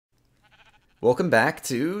Welcome back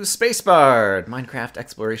to SPACEBARR'D, Minecraft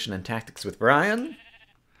Exploration and Tactics with Brian.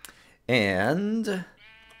 And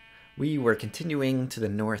we were continuing to the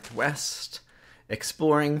northwest,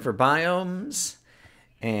 exploring for biomes.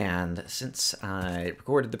 And since I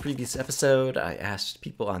recorded the previous episode, I asked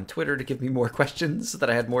people on Twitter to give me more questions so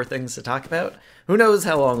that I had more things to talk about. Who knows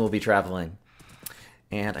how long we'll be traveling?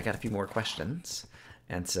 And I got a few more questions.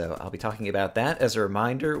 And so I'll be talking about that. As a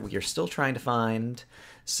reminder, we are still trying to find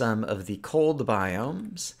some of the cold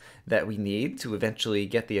biomes that we need to eventually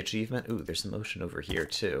get the achievement. Ooh, there's some ocean over here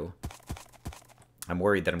too. I'm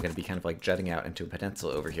worried that I'm going to be kind of like jutting out into a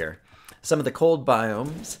peninsula over here. Some of the cold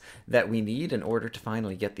biomes that we need in order to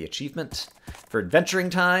finally get the achievement for adventuring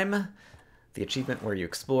time. The achievement where you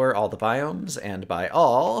explore all the biomes, and by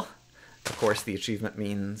all, of course, the achievement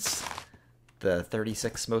means the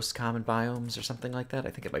 36 most common biomes or something like that.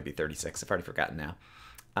 I think it might be 36. I've already forgotten now.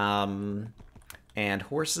 And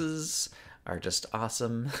horses are just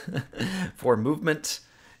awesome for movement,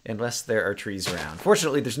 unless there are trees around.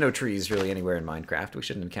 Fortunately, there's no trees really anywhere in Minecraft. We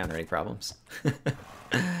shouldn't encounter any problems.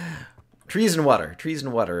 Trees and water. Trees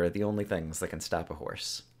and water are the only things that can stop a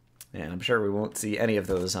horse. And I'm sure we won't see any of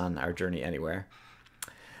those on our journey anywhere.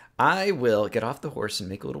 I will get off the horse and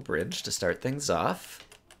make a little bridge to start things off.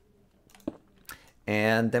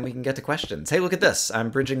 And then we can get to questions. Hey, look at this.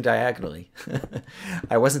 I'm bridging diagonally.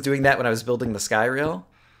 I wasn't doing that when I was building the sky rail.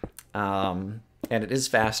 And it is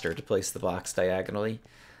faster to place the blocks diagonally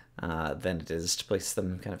than it is to place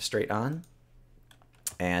them kind of straight on.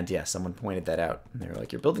 And yeah, someone pointed that out. They were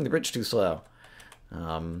like, you're building the bridge too slow.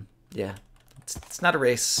 Yeah, it's not a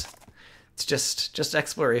race. It's just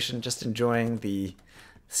exploration, just enjoying the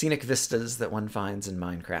scenic vistas that one finds in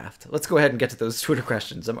Minecraft. Let's go ahead and get to those Twitter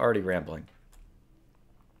questions. I'm already rambling.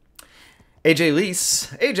 AJ Lease.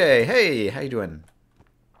 AJ, hey, how you doing?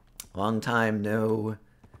 Long time no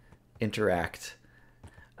interact.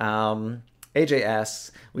 AJ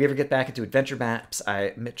asks, we ever get back into adventure maps?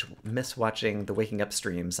 I miss watching the Waking Up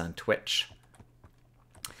streams on Twitch.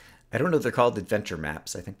 I don't know if they're called adventure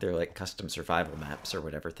maps. I think they're like custom survival maps or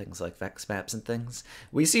whatever, things like Vex maps and things.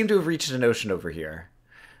 We seem to have reached an ocean over here.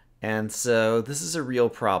 And so this is a real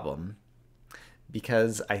problem,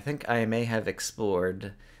 because I think I may have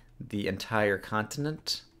explored the entire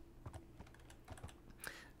continent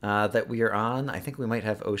that we are on. I think we might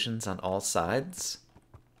have oceans on all sides.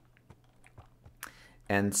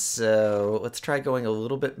 And so let's try going a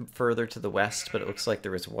little bit further to the west, but it looks like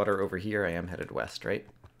there is water over here. I am headed west, right?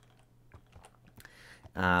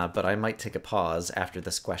 But I might take a pause after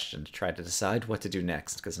this question to try to decide what to do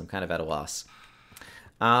next, because I'm kind of at a loss.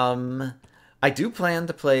 I do plan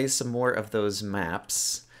to play some more of those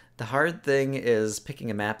maps. The hard thing is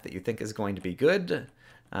picking a map that you think is going to be good,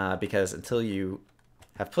 because until you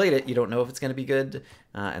have played it, you don't know if it's going to be good.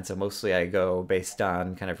 And so mostly I go based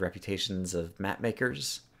on kind of reputations of map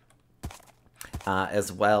makers,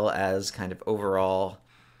 as well as kind of overall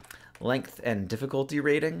length and difficulty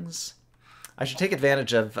ratings. I should take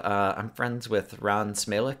advantage of, I'm friends with Ron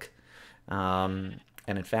Smalek, and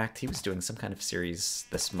in fact, he was doing some kind of series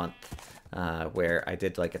this month where I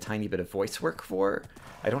did like a tiny bit of voice work for.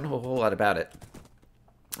 I don't know a whole lot about it.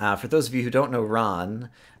 For those of you who don't know Ron,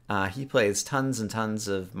 he plays tons and tons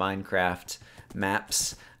of Minecraft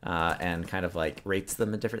maps and kind of like rates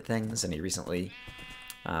them and different things. And he recently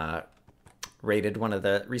rated one of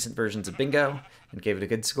the recent versions of Bingo and gave it a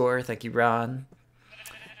good score. Thank you, Ron.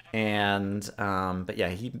 And but yeah,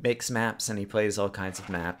 he makes maps and he plays all kinds of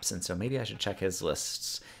maps. And so maybe I should check his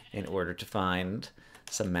lists in order to find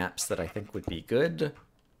some maps that I think would be good.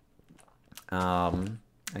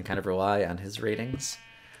 And kind of rely on his ratings.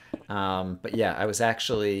 But yeah, I was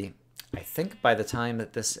actually, I think by the time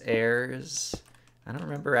that this airs, I don't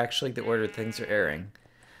remember actually the order things are airing.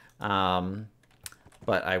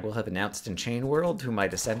 But I will have announced in Chain World who my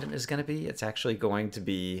descendant is going to be. It's actually going to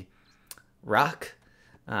be Rock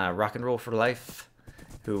and Roll for Life,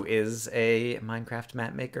 who is a Minecraft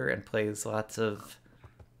map maker and plays lots of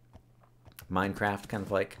Minecraft kind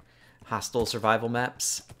of like hostile survival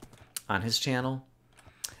maps on his channel.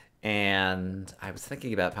 And I was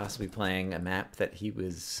thinking about possibly playing a map that he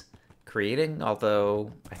was creating,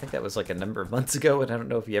 although I think that was like a number of months ago, and I don't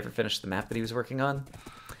know if he ever finished the map that he was working on,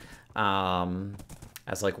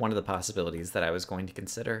 as like one of the possibilities that I was going to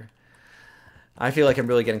consider. I feel like I'm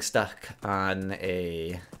really getting stuck on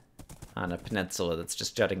a peninsula that's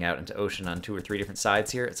just jutting out into ocean on 2 or 3 different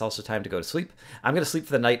sides here. It's also time to go to sleep. I'm going to sleep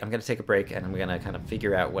for the night. I'm going to take a break, and I'm going to kind of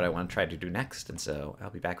figure out what I want to try to do next. And so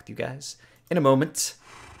I'll be back with you guys in a moment.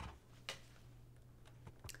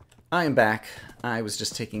 I am back. I was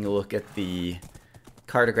just taking a look at the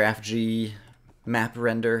Cartograph G map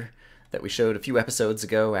render that we showed a few episodes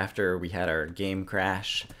ago after we had our game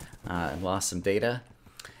crash and lost some data.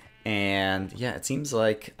 And yeah, it seems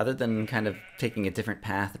like other than kind of taking a different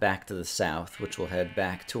path back to the south, which will head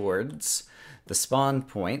back towards the spawn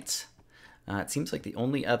point, it seems like the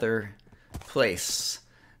only other place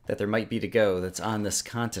that there might be to go that's on this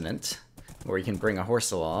continent where you can bring a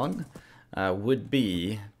horse along would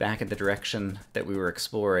be back in the direction that we were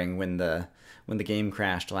exploring when the game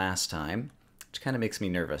crashed last time, which kind of makes me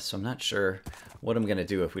nervous. So I'm not sure what I'm going to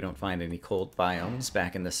do if we don't find any cold biomes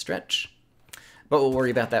back in this stretch. But we'll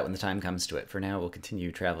worry about that when the time comes to it. For now, we'll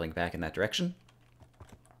continue traveling back in that direction.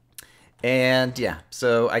 And yeah,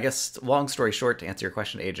 so I guess long story short, to answer your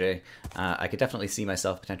question, AJ, I could definitely see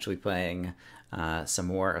myself potentially playing some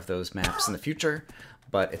more of those maps in the future,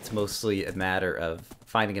 but it's mostly a matter of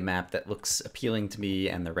finding a map that looks appealing to me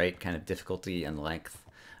and the right kind of difficulty and length,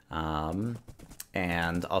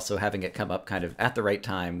 and also having it come up kind of at the right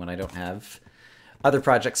time when I don't have other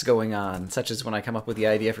projects going on, such as when I come up with the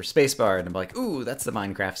idea for SPACEBARRED and I'm like, ooh, that's the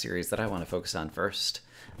Minecraft series that I want to focus on first.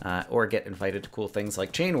 Or get invited to cool things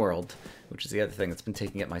like Chain World, which is the other thing that's been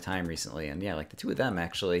taking up my time recently. And yeah, like the two of them,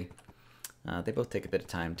 actually, they both take a bit of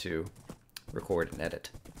time to record and edit.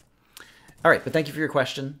 All right, but thank you for your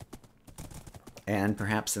question. And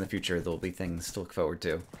perhaps in the future, there'll be things to look forward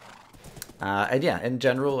to. And yeah, in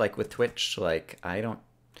general, like with Twitch, like I don't,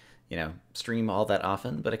 stream all that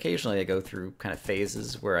often, but occasionally I go through kind of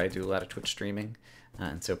phases where I do a lot of Twitch streaming.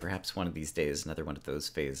 And so perhaps one of these days, another one of those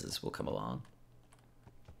phases will come along.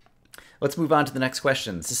 Let's move on to the next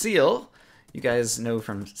question. Cecile, you guys know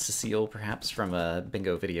from Cecile, perhaps, from a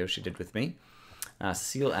bingo video she did with me.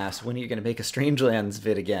 Cecile asked, when are you going to make a Strangelands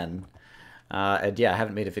vid again? And yeah, I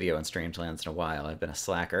haven't made a video on Strangelands in a while. I've been a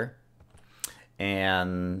slacker.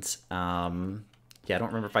 And yeah, I don't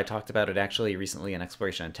remember if I talked about it actually recently in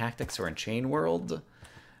Exploration and Tactics or in Chain World.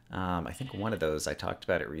 I think one of those I talked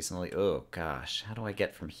about it recently. Oh gosh, how do I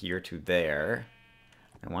get from here to there?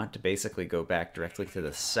 I want to basically go back directly to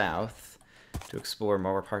the south to explore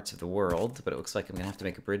more parts of the world, but it looks like I'm going to have to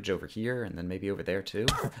make a bridge over here and then maybe over there too.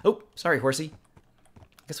 Oh, sorry, horsey.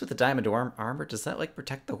 I guess with the diamond armor, does that like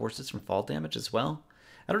protect the horses from fall damage as well?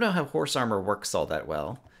 I don't know how horse armor works all that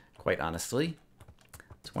well, quite honestly.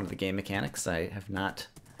 It's one of the game mechanics I have not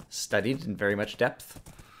studied in very much depth.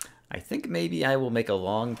 I think maybe I will make a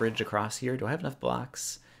long bridge across here. Do I have enough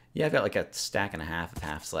blocks? Yeah, I've got like a stack and a half of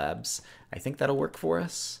half slabs. I think that'll work for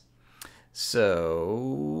us.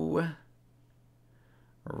 So,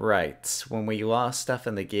 right, when we lost stuff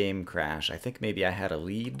in the game crash, I think maybe I had a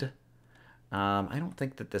lead. I don't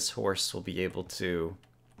think that this horse will be able to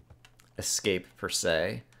escape per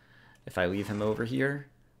se if I leave him over here.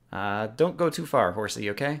 Don't go too far, horsey,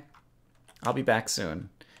 okay? I'll be back soon.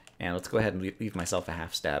 And let's go ahead and leave myself a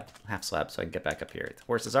half slab so I can get back up here. The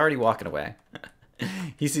horse is already walking away.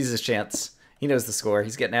 He sees his chance. He knows the score.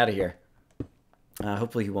 He's getting out of here.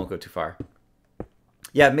 Hopefully he won't go too far.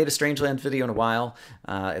 Yeah, I've made a Strangeland video in a while.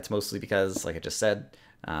 It's mostly because, like I just said,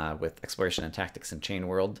 with Exploration and Tactics and Chain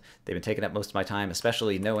World, they've been taking up most of my time,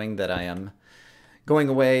 especially knowing that I am going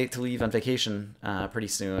away to leave on vacation pretty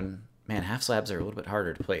soon. Man, half slabs are a little bit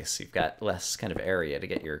harder to place. You've got less kind of area to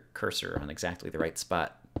get your cursor on exactly the right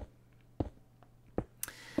spot.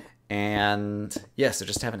 And yeah, so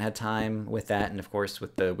just haven't had time with that, and of course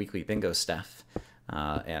with the weekly bingo stuff,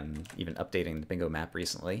 and even updating the bingo map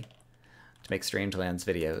recently to make Strangelands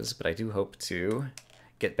videos, but I do hope to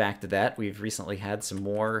get back to that. We've recently had some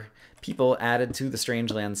more people added to the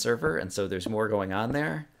Strangelands server, and so there's more going on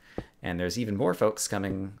there, and there's even more folks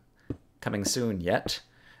coming soon yet,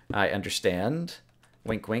 I understand.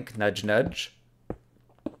 Wink, wink, nudge, nudge.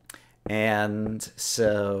 And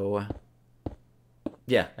so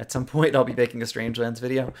yeah, at some point I'll be making a Strangelands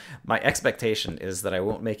video. My expectation is that I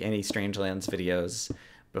won't make any Strangelands videos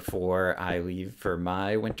before I leave for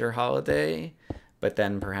my winter holiday, but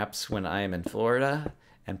then perhaps when I am in Florida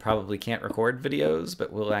and probably can't record videos,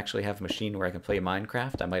 but will actually have a machine where I can play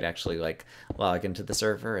Minecraft, I might actually like log into the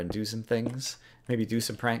server and do some things, maybe do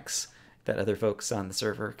some pranks that other folks on the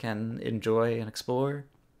server can enjoy and explore.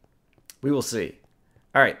 We will see.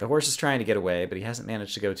 All right, the horse is trying to get away, but he hasn't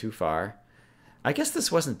managed to go too far. I guess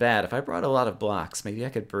this wasn't bad. If I brought a lot of blocks, maybe I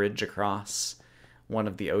could bridge across one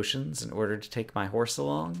of the oceans in order to take my horse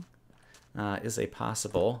along. Is a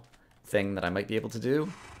possible thing that I might be able to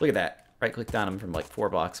do. Look at that. Right-clicked on him from like 4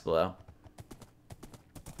 blocks below.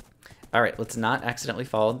 All right, let's not accidentally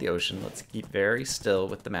fall in the ocean. Let's keep very still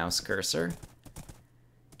with the mouse cursor.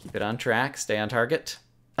 Keep it on track. Stay on target.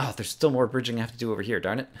 Oh, there's still more bridging I have to do over here,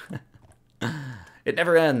 darn it. It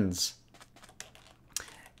never ends.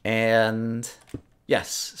 And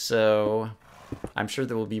yes, so I'm sure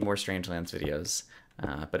there will be more Strangelands videos,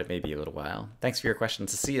 but it may be a little while. Thanks for your question,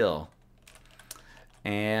 Cecile.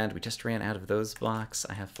 And we just ran out of those blocks.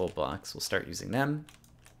 I have full blocks. We'll start using them.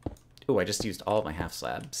 Oh, I just used all of my half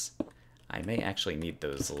slabs. I may actually need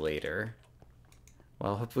those later.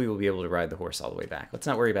 Well, hopefully we'll be able to ride the horse all the way back. Let's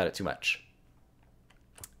not worry about it too much.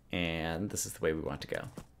 And this is the way we want to go.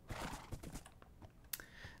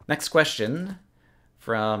 Next question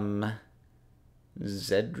from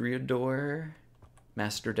Zedriador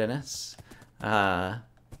Master Dennis.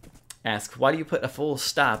 Asks, why do you put a full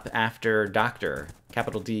stop after doctor?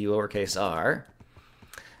 Capital D, lowercase r.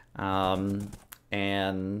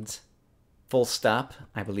 And full stop,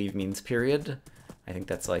 I believe, means period. I think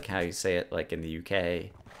that's like how you say it, like in the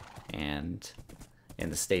UK. And in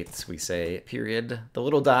the States, we say period. The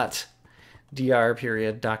little dot, dr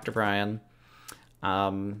period, Dr. Brian.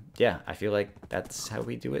 Yeah, I feel like that's how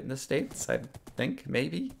we do it in the States, I think,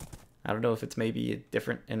 maybe. I don't know if it's maybe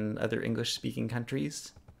different in other English-speaking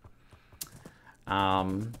countries.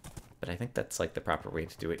 But I think that's like the proper way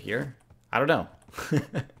to do it here. I don't know.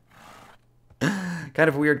 Kind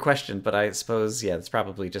of a weird question, but I suppose, yeah, it's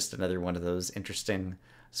probably just another one of those interesting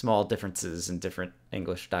small differences in different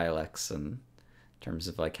English dialects in terms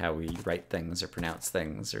of like how we write things or pronounce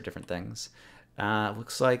things or different things.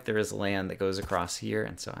 Looks like there is land that goes across here,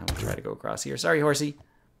 and so I will try to go across here. Sorry, horsey.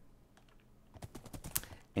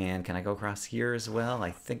 And can I go across here as well?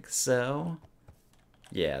 I think so.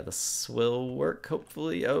 Yeah, this will work,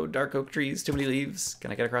 hopefully. Oh, dark oak trees, too many leaves.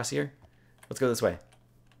 Can I get across here? Let's go this way.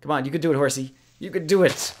 Come on, you could do it, horsey. You could do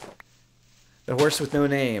it! The horse with no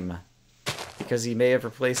name. Because he may have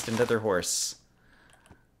replaced another horse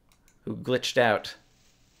who glitched out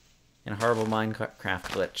in a horrible Minecraft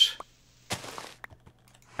glitch.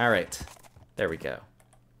 Alright, there we go.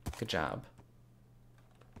 Good job.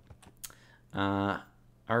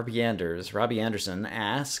 Robbie Anderson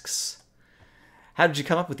asks, how did you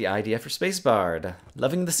come up with the idea for SPACEBARR'D?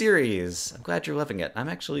 Loving the series. I'm glad you're loving it. I'm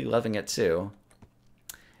actually loving it too.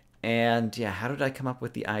 And yeah, how did I come up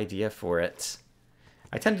with the idea for it?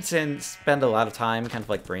 I tend to spend a lot of time kind of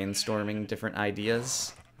like brainstorming different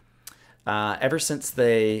ideas. Ever since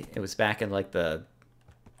it was back in like the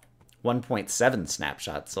 1.7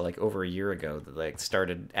 snapshot, so like over a year ago, that like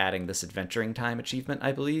started adding this adventuring time achievement,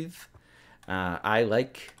 I believe. I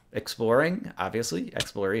like exploring, obviously,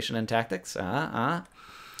 exploration and tactics.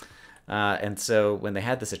 And so when they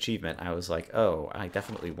had this achievement, I was like, oh, I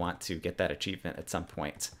definitely want to get that achievement at some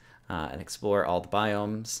point and explore all the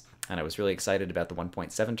biomes. And I was really excited about the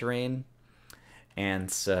 1.7 terrain. And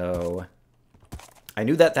so I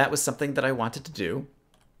knew that that was something that I wanted to do.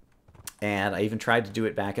 And I even tried to do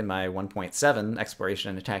it back in my 1.7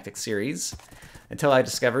 Exploration and Tactics series until I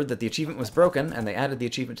discovered that the achievement was broken, and they added the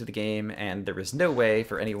achievement to the game, and there was no way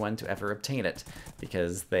for anyone to ever obtain it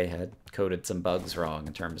because they had coded some bugs wrong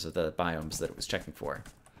in terms of the biomes that it was checking for,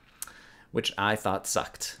 which I thought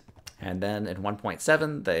sucked. And then in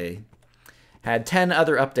 1.7, they had 10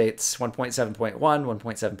 other updates, 1.7.1,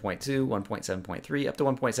 1.7.2, 1.7.3, up to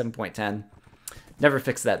 1.7.10. Never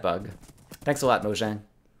fixed that bug. Thanks a lot, Mojang.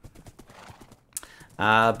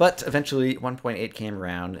 But eventually 1.8 came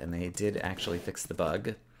around, and they did actually fix the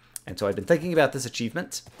bug. And so I've been thinking about this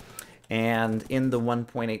achievement. And in the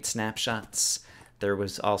 1.8 snapshots, there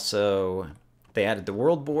was also, they added the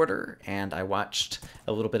world border, and I watched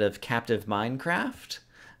a little bit of Captive Minecraft,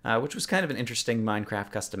 which was kind of an interesting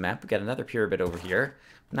Minecraft custom map. We got another pyramid over here.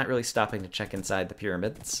 I'm not really stopping to check inside the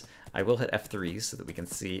pyramids. I will hit F3 so that we can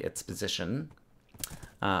see its position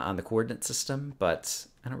on the coordinate system, but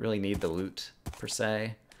I don't really need the loot per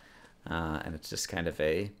se, and it's just kind of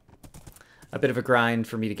a bit of a grind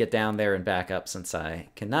for me to get down there and back up since I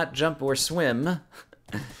cannot jump or swim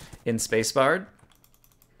in SPACEBARR'D.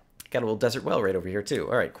 Got a little desert well right over here too.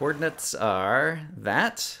 All right, coordinates are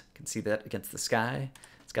that. You can see that against the sky.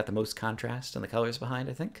 It's got the most contrast in the colors behind,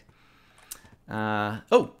 I think.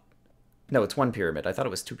 Oh, no, it's one pyramid. I thought it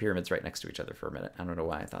was two pyramids right next to each other for a minute. I don't know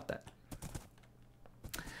why I thought that.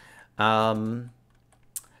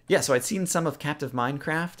 Yeah, so I'd seen some of Captive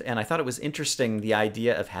Minecraft, and I thought it was interesting, the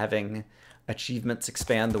idea of having achievements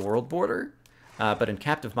expand the world border. But in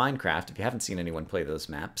Captive Minecraft, if you haven't seen anyone play those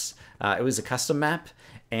maps, it was a custom map,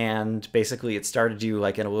 and basically it started you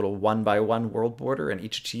like in a little 1x1 world border, and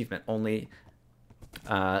each achievement only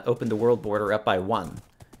opened the world border up by 1.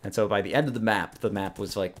 And so by the end of the map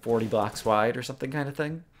was like 40 blocks wide or something kind of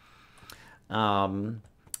thing.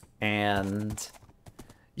 And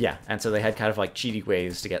yeah, and so they had kind of like cheaty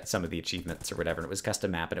ways to get some of the achievements or whatever, and it was a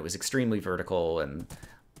custom map, and it was extremely vertical and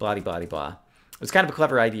blah-de-blah-de-blah. It was kind of a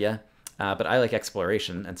clever idea, but I like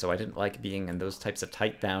exploration, and so I didn't like being in those types of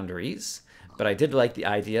tight boundaries. but I did like the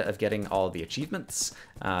idea of getting all the achievements.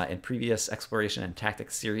 In previous Exploration and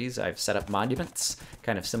Tactics series, I've set up monuments,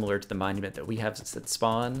 kind of similar to the monument that we have at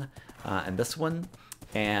Spawn and this one,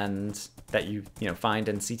 and that you find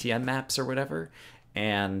in CTN maps or whatever.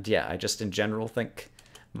 And yeah, I just in general think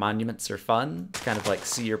monuments are fun, kind of like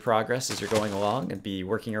see your progress as you're going along and be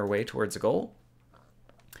working your way towards a goal.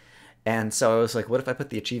 And so I was like, what if I put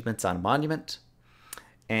the achievements on a monument?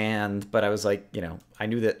 But I was like, I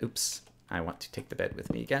knew that, oops, I want to take the bed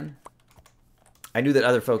with me again. I knew that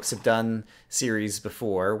other folks have done series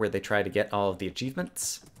before where they try to get all of the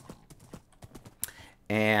achievements.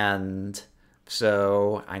 And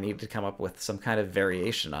so I needed to come up with some kind of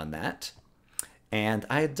variation on that. And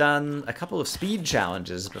I had done a couple of speed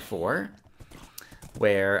challenges before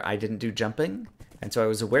where I didn't do jumping. And so I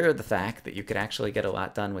was aware of the fact that you could actually get a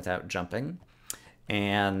lot done without jumping.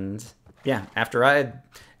 And yeah, after I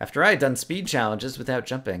had done speed challenges without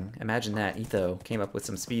jumping, imagine that, Etho came up with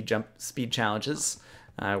some speed challenges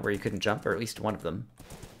where you couldn't jump, or at least one of them.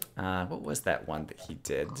 What was that one that he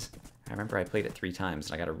did? I remember I played it 3 times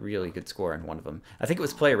and I got a really good score on one of them. I think it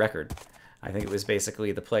was play a record. I think it was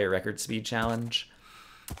basically the play a record speed challenge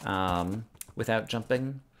without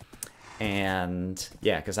jumping. And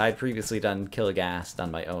yeah, because I had previously done Kill a Ghast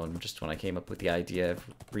on my own, just when I came up with the idea of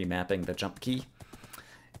remapping the jump key.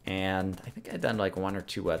 And I think I'd done like 1 or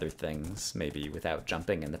 2 other things, maybe without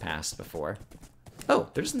jumping in the past before. Oh,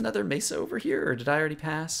 there's another mesa over here, or did I already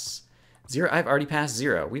pass 0? I've already passed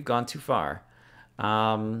 0. We've gone too far.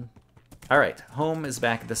 All right, home is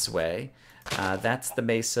back this way. That's the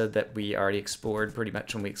mesa that we already explored pretty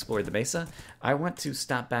much when we explored the mesa. I want to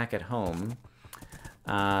stop back at home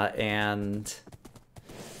and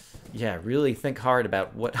yeah, really think hard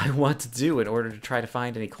about what I want to do in order to try to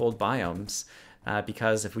find any cold biomes.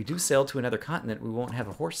 Because if we do sail to another continent, we won't have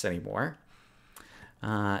a horse anymore.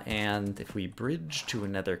 And if we bridge to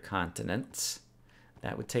another continent,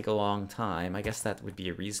 that would take a long time. I guess that would be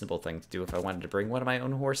a reasonable thing to do if I wanted to bring one of my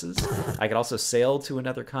own horses. I could also sail to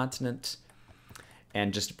another continent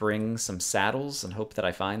and just bring some saddles and hope that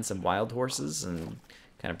I find some wild horses and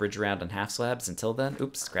kind of bridge around on half slabs until then.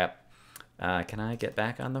 Oops, crap. Can I get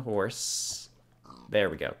back on the horse? There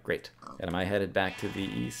we go. Great. And am I headed back to the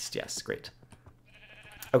east? Yes, great.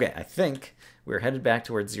 Okay, I think we're headed back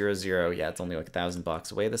towards 0, 0. Yeah, it's only like 1,000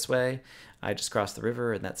 blocks away this way. I just crossed the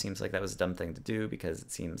river, and that seems like that was a dumb thing to do because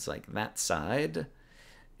it seems like that side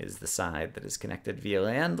is the side that is connected via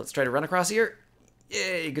land. Let's try to run across here.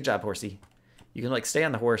 Yay, good job, horsey. You can like stay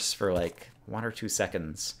on the horse for like 1 or 2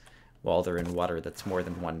 seconds while they're in water that's more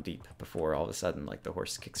than 1 deep before all of a sudden like the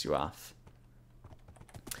horse kicks you off.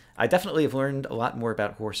 I definitely have learned a lot more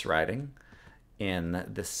about horse riding in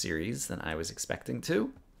this series than I was expecting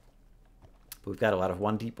to. But we've got a lot of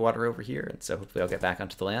 1 deep water over here, and so hopefully I'll get back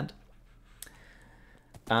onto the land.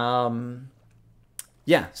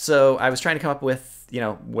 Yeah, so I was trying to come up with,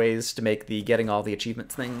 ways to make the getting all the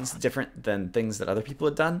achievements things different than things that other people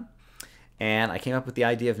had done. And I came up with the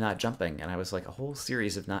idea of not jumping, and I was like, a whole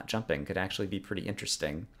series of not jumping could actually be pretty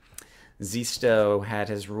interesting. Zisto had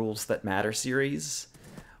his Rules That Matter series,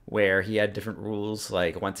 where he had different rules,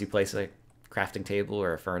 like once you place a crafting table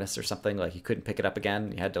or a furnace or something, like you couldn't pick it up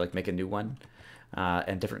again, you had to like make a new one,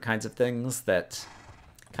 and different kinds of things that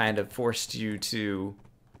kind of forced you to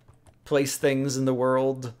place things in the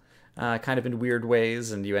world kind of in weird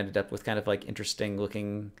ways, and you ended up with kind of like interesting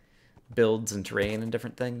looking builds and terrain and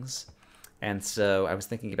different things. And so I was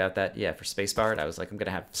thinking about that, yeah, for SPACEBARR'D. I was like, I'm gonna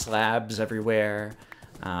have slabs everywhere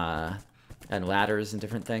and ladders and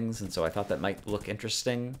different things, and so I thought that might look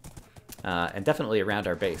interesting. And definitely around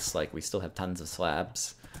our base, like we still have tons of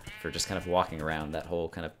slabs for just kind of walking around that whole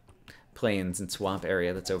kind of plains and swamp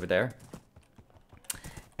area that's over there.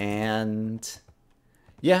 And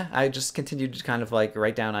yeah, I just continued to kind of like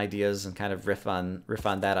write down ideas and kind of riff on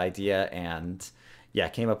that idea, and yeah,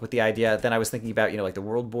 came up with the idea. Then I was thinking about, like the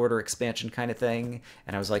world border expansion kind of thing,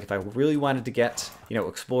 and I was like, if I really wanted to get,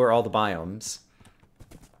 explore all the biomes,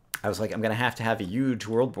 I was like, I'm gonna have to have a huge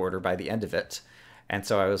world border by the end of it. And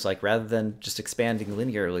so I was like, rather than just expanding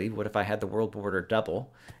linearly, what if I had the world border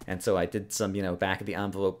double? And so I did some, back of the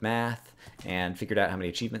envelope math and figured out how many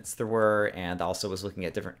achievements there were, and also was looking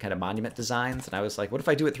at different kind of monument designs. And I was like, what if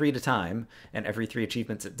I do it 3 at a time, and every 3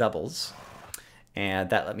 achievements it doubles? And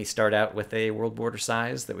that let me start out with a world border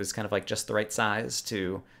size that was kind of like just the right size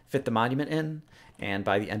to fit the monument in. And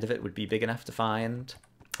by the end of it would be big enough to find,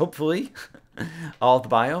 hopefully, all the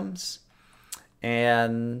biomes.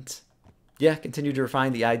 And yeah, continued to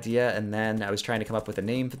refine the idea, and then I was trying to come up with a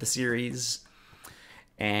name for the series,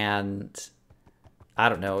 and I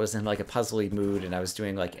don't know, I was in like a puzzly mood, and I was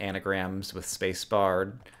doing like anagrams with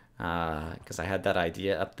SPACEBARR'D, because I had that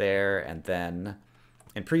idea up there, and then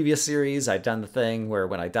in previous series I'd done the thing where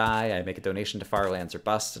when I die I make a donation to Farlands or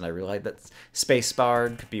Bust, and I realized that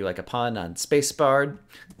SPACEBARRED could be like a pun on SPACEBARR'D,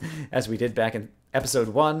 as we did back in episode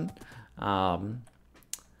 1.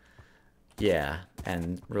 Yeah,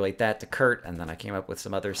 and relate that to Kurt, and then I came up with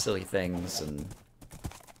some other silly things, and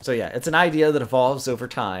so yeah, it's an idea that evolves over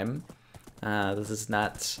time. This is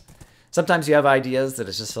not... Sometimes you have ideas that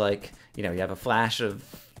it's just like, you know, you have a flash of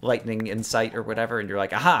lightning insight or whatever, and you're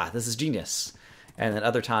like, aha, this is genius. And then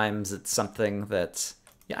other times it's something that,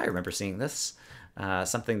 yeah, I remember seeing this,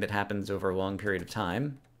 something that happens over a long period of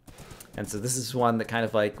time. And so this is one that kind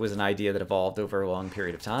of like was an idea that evolved over a long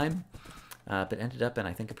period of time, but ended up in,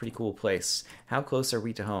 I think, a pretty cool place. How close are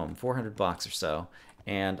we to home? 400 blocks or so.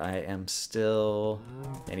 And I am still...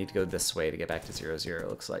 I need to go this way to get back to 0, 0, it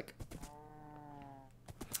looks like.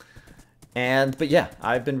 But yeah,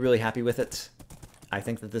 I've been really happy with it. I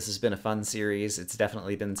think that this has been a fun series. It's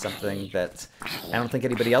definitely been something that I don't think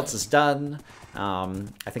anybody else has done.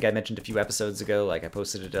 I think I mentioned a few episodes ago, like I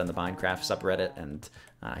posted it on the Minecraft subreddit, and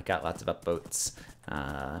I got lots of upvotes.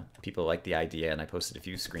 People liked the idea, and I posted a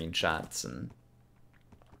few screenshots, and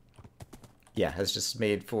yeah, has just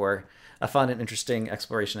made for a fun and interesting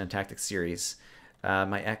exploration and tactics series.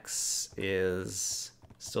 My X is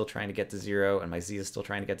still trying to get to 0, and my Z is still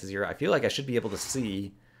trying to get to 0. I feel like I should be able to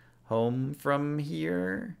see home from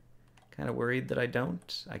here. Kind of worried that I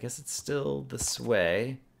don't. I guess it's still this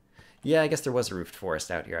way. Yeah, I guess there was a roofed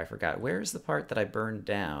forest out here. I forgot. Where's the part that I burned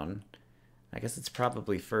down? I guess it's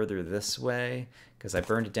probably further this way, because I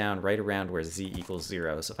burned it down right around where Z equals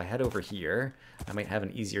 0. So if I head over here, I might have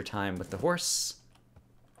an easier time with the horse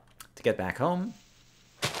to get back home.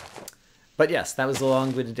 But yes, that was the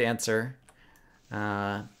long-winded answer.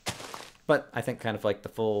 But I think kind of like the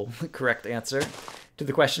full correct answer to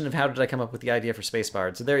the question of how did I come up with the idea for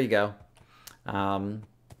SPACEBARR'D. So there you go.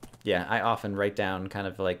 Yeah, I often write down kind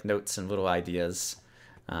of like notes and little ideas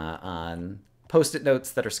on Post-it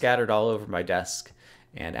notes that are scattered all over my desk.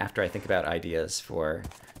 And after I think about ideas for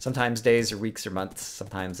sometimes days or weeks or months,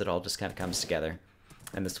 sometimes it all just kind of comes together.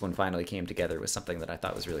 And this one finally came together with something that I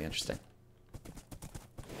thought was really interesting.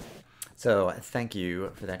 So thank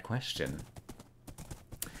you for that question.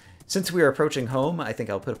 Since we are approaching home, I think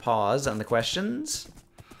I'll put a pause on the questions.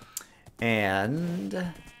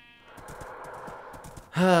 And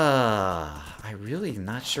I'm really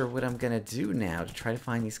not sure what I'm going to do now to try to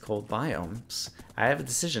find these cold biomes. I have a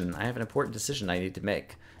decision. I have an important decision I need to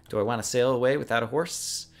make. Do I want to sail away without a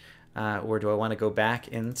horse? Or do I want to go back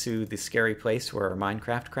into the scary place where our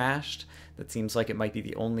Minecraft crashed? That seems like it might be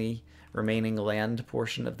the only remaining land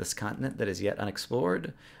portion of this continent that is yet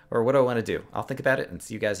unexplored. Or what do I want to do? I'll think about it and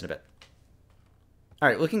see you guys in a bit.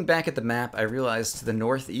 Alright, looking back at the map, I realized to the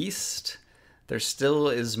northeast, there still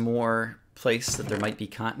is more place that there might be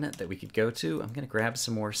continent that we could go to. I'm going to grab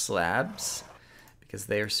some more slabs because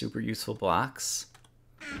they are super useful blocks.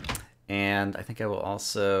 And I think I will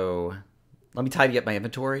also... Let me tidy up my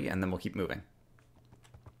inventory and then we'll keep moving.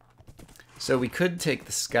 So we could take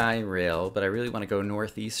the sky rail, but I really want to go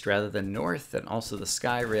northeast rather than north, and also the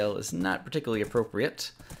sky rail is not particularly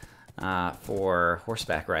appropriate for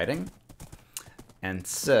horseback riding. And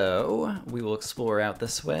so we will explore out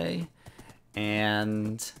this way,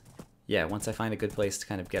 and yeah, once I find a good place to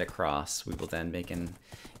kind of get across, we will then make an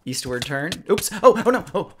eastward turn. Oops! Oh no!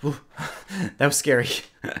 Oh, that was scary.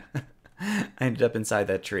 I ended up inside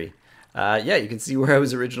that tree. Yeah, you can see where I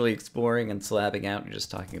was originally exploring and slabbing out, and just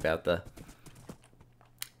talking about the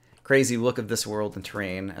crazy look of this world and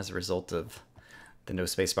terrain as a result of the no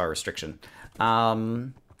spacebar restriction.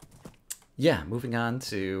 Yeah, moving on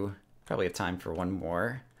to probably a time for one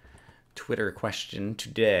more Twitter question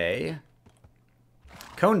today.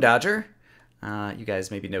 Cone Dodger, you guys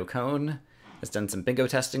maybe know Cone, has done some bingo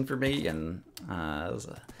testing for me, and is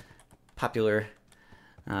a popular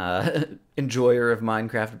enjoyer of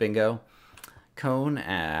Minecraft bingo. Cone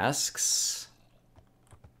asks,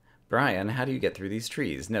 Brian, how do you get through these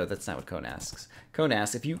trees? No, that's not what Cone asks. Cone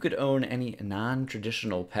asks, if you could own any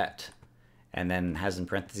non-traditional pet, and then has in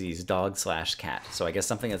parentheses dog/cat. So I guess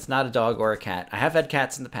something that's not a dog or a cat. I have had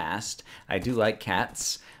cats in the past. I do like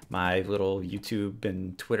cats. My little YouTube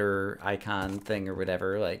and Twitter icon thing or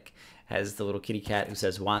whatever, like, has the little kitty cat who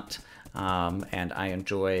says want, and I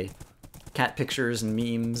enjoy cat pictures and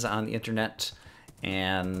memes on the internet,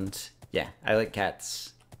 and yeah, I like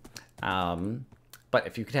cats. But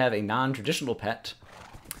if you could have a non-traditional pet,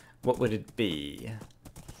 what would it be?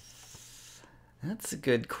 That's a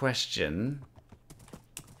good question.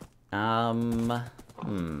 I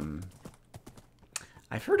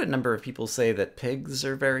I've heard a number of people say that pigs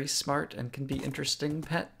are very smart and can be interesting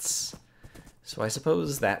pets. So I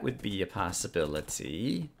suppose that would be a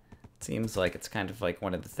possibility. It seems like it's kind of like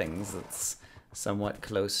one of the things that's somewhat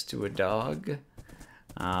close to a dog.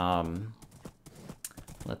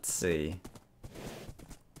 Let's see.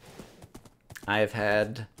 I've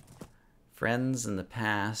had friends in the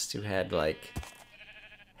past who had, like,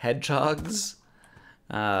 hedgehogs.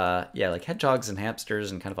 Yeah, like hedgehogs and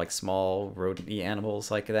hamsters and kind of like small rodent-y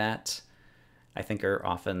animals like that, I think are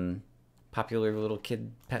often popular little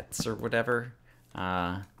kid pets or whatever.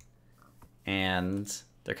 And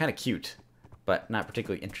they're kind of cute, but not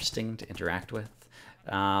particularly interesting to interact with.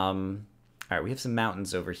 All right, we have some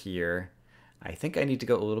mountains over here. I think I need to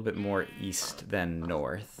go a little bit more east than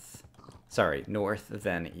north. Sorry, north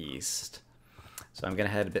than east. So I'm going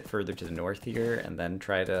to head a bit further to the north here and then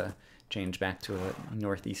try to change back to a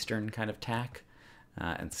northeastern kind of tack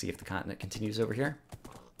and see if the continent continues over here.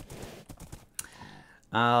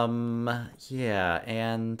 Yeah,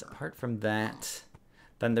 and apart from that,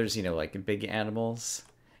 then there's, you know, like big animals.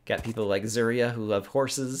 Got people like Zuria who love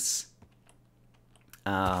horses.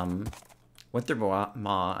 Winter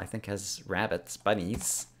Maw, I think, has rabbits,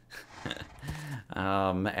 bunnies.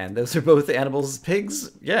 And those are both animals.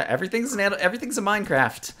 Pigs, yeah, everything's everything's a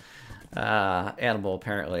Minecraft animal,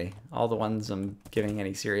 apparently. All the ones I'm giving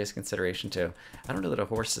any serious consideration to. I don't know that a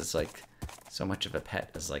horse is like so much of a pet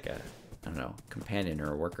as like a, I don't know, companion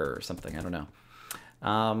or a worker or something. I don't know.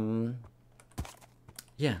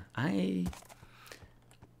 Yeah,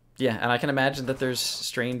 yeah, and I can imagine that there's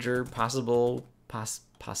stranger possibilities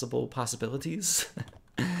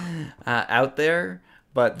out there,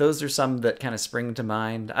 but those are some that kind of spring to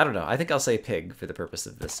mind. I don't know. I think I'll say pig for the purpose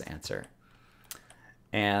of this answer.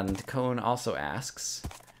 And Cone also asks,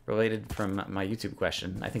 related from my YouTube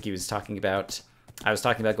question, I think he was talking about, I was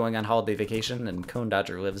talking about going on holiday vacation, and Cone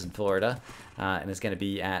Dodger lives in Florida and is going to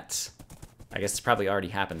be at, I guess it's probably already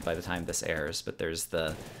happened by the time this airs, but there's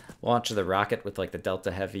the launch of the rocket with like the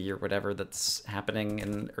Delta Heavy or whatever that's happening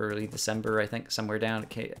in early December, I think, somewhere down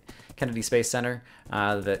at Kennedy Space Center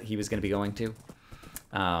that he was going to be going to.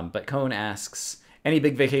 But Cone asks, any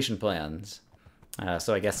big vacation plans?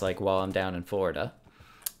 So I guess like while I'm down in Florida.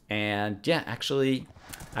 And yeah, actually,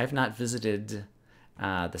 I've not visited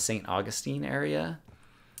the St. Augustine area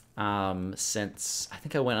since, I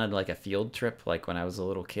think I went on like a field trip like when I was a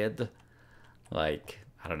little kid. Like,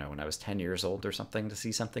 I don't know, when I was 10 years old or something, to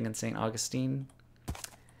see something in St. Augustine.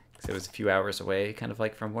 Because it was a few hours away, kind of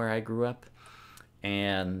like from where I grew up.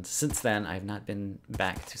 And since then, I've not been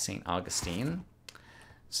back to St. Augustine.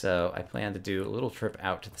 So I plan to do a little trip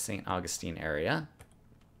out to the St. Augustine area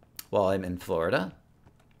while I'm in Florida.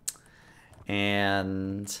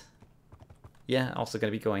 And yeah, also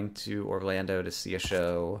going to be going to Orlando to see a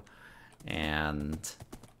show.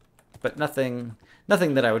 But nothing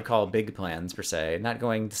that I would call big plans per se. Not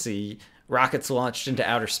going to see rockets launched into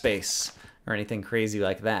outer space or anything crazy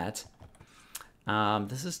like that.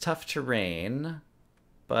 This is tough terrain,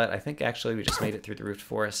 but I think actually we just made it through the roofed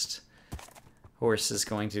forest. Horse is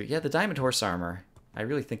going to, yeah, the diamond horse armor. I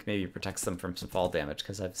really think maybe protects them from some fall damage,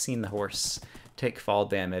 because I've seen the horse take fall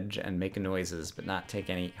damage and make noises, but not take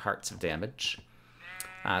any hearts of damage.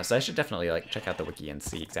 So I should definitely like check out the wiki and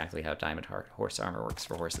see exactly how diamond horse armor works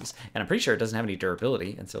for horses. And I'm pretty sure it doesn't have any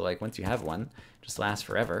durability, and so like once you have one, it just lasts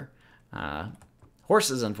forever.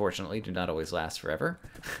 Horses, unfortunately, do not always last forever,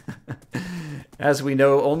 as we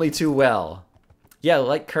know only too well. Yeah,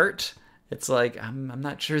 like Kurt, it's like I'm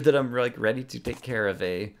not sure that I'm like ready to take care of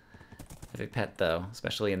a pet though,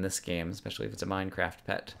 especially in this game, especially if it's a Minecraft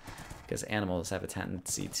pet, because animals have a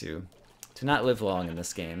tendency to not live long in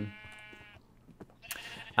this game.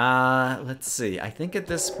 Let's see. I think at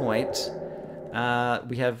this point,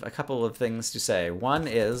 we have a couple of things to say. One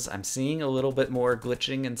is I'm seeing a little bit more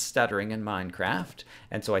glitching and stuttering in Minecraft,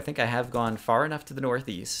 and so I think I have gone far enough to the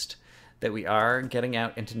northeast that we are getting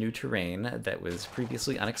out into new terrain that was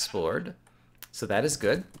previously unexplored. So that is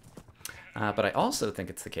good. But I also think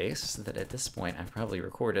it's the case that at this point I've probably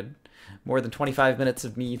recorded more than 25 minutes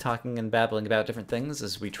of me talking and babbling about different things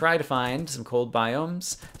as we try to find some cold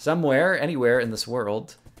biomes somewhere, anywhere in this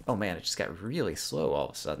world. Oh man, it just got really slow all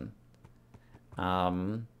of a sudden.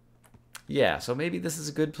 Yeah, so maybe this is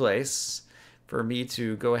a good place for me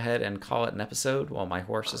to go ahead and call it an episode while my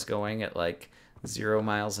horse is going at like 0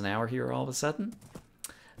 miles an hour here all of a sudden.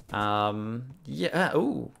 Yeah,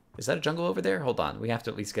 ooh. Is that a jungle over there? Hold on. We have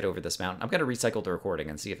to at least get over this mountain. I'm going to recycle the recording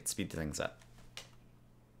and see if it speeds things up.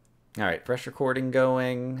 All right, fresh recording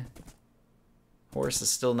going. Horse is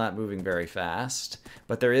still not moving very fast,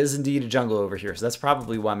 but there is indeed a jungle over here, so that's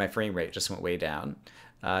probably why my frame rate just went way down.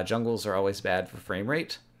 Jungles are always bad for frame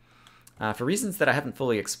rate. For reasons that I haven't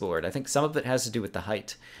fully explored. I think some of it has to do with the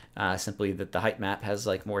height, simply that the height map has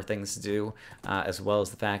like more things to do, as well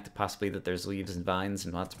as the fact possibly that there's leaves and vines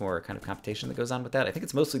and lots more kind of computation that goes on with that. I think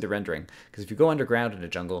it's mostly the rendering, because if you go underground in a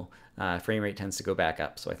jungle, frame rate tends to go back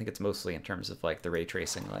up. So I think it's mostly in terms of like the ray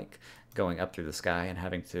tracing, like going up through the sky and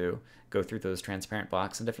having to go through those transparent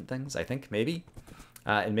blocks and different things, I think, maybe.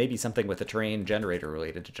 And maybe something with the terrain generator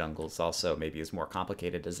related to jungles also maybe is more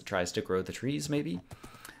complicated as it tries to grow the trees, maybe.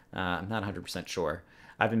 I'm not 100% sure.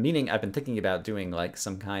 I've been thinking about doing like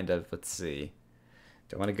some kind of, let's see.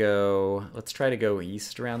 Do I want to go, let's try to go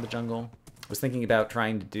east around the jungle. I was thinking about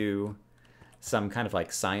trying to do some kind of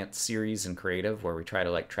like science series in creative where we try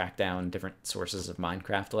to like track down different sources of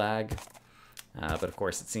Minecraft lag. But of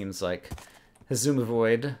course it seems like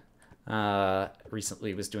Hazumavoid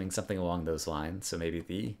recently was doing something along those lines. So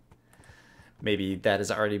maybe that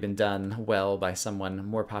has already been done well by someone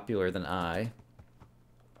more popular than I.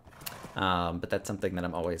 But that's something that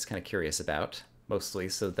I'm always kind of curious about, mostly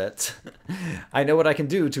so that I know what I can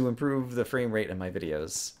do to improve the frame rate in my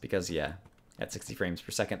videos. Because, yeah, at 60 frames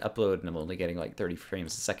per second upload, and I'm only getting like 30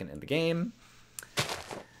 frames a second in the game,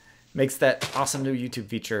 makes that awesome new YouTube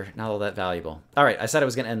feature not all that valuable. All right, I said I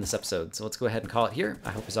was going to end this episode, so let's go ahead and call it here.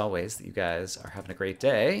 I hope, as always, that you guys are having a great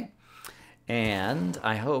day. And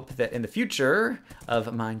I hope that in the future of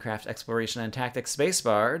Minecraft Exploration and Tactics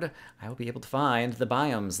SPACEBARR'D, I will be able to find the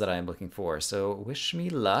biomes that I'm looking for. So wish me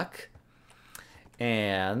luck.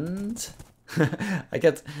 And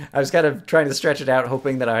I was kind of trying to stretch it out,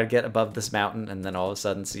 hoping that I'd get above this mountain and then all of a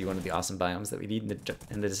sudden see one of the awesome biomes that we need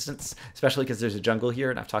in the distance, especially because there's a jungle here,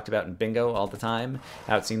 and I've talked about in bingo all the time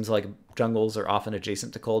how it seems like jungles are often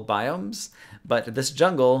adjacent to cold biomes. But this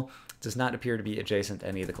jungle does not appear to be adjacent to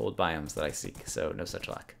any of the cold biomes that I seek, so no such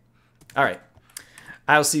luck. All right,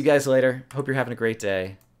 I'll see you guys later. Hope you're having a great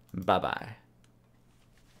day. Bye-bye.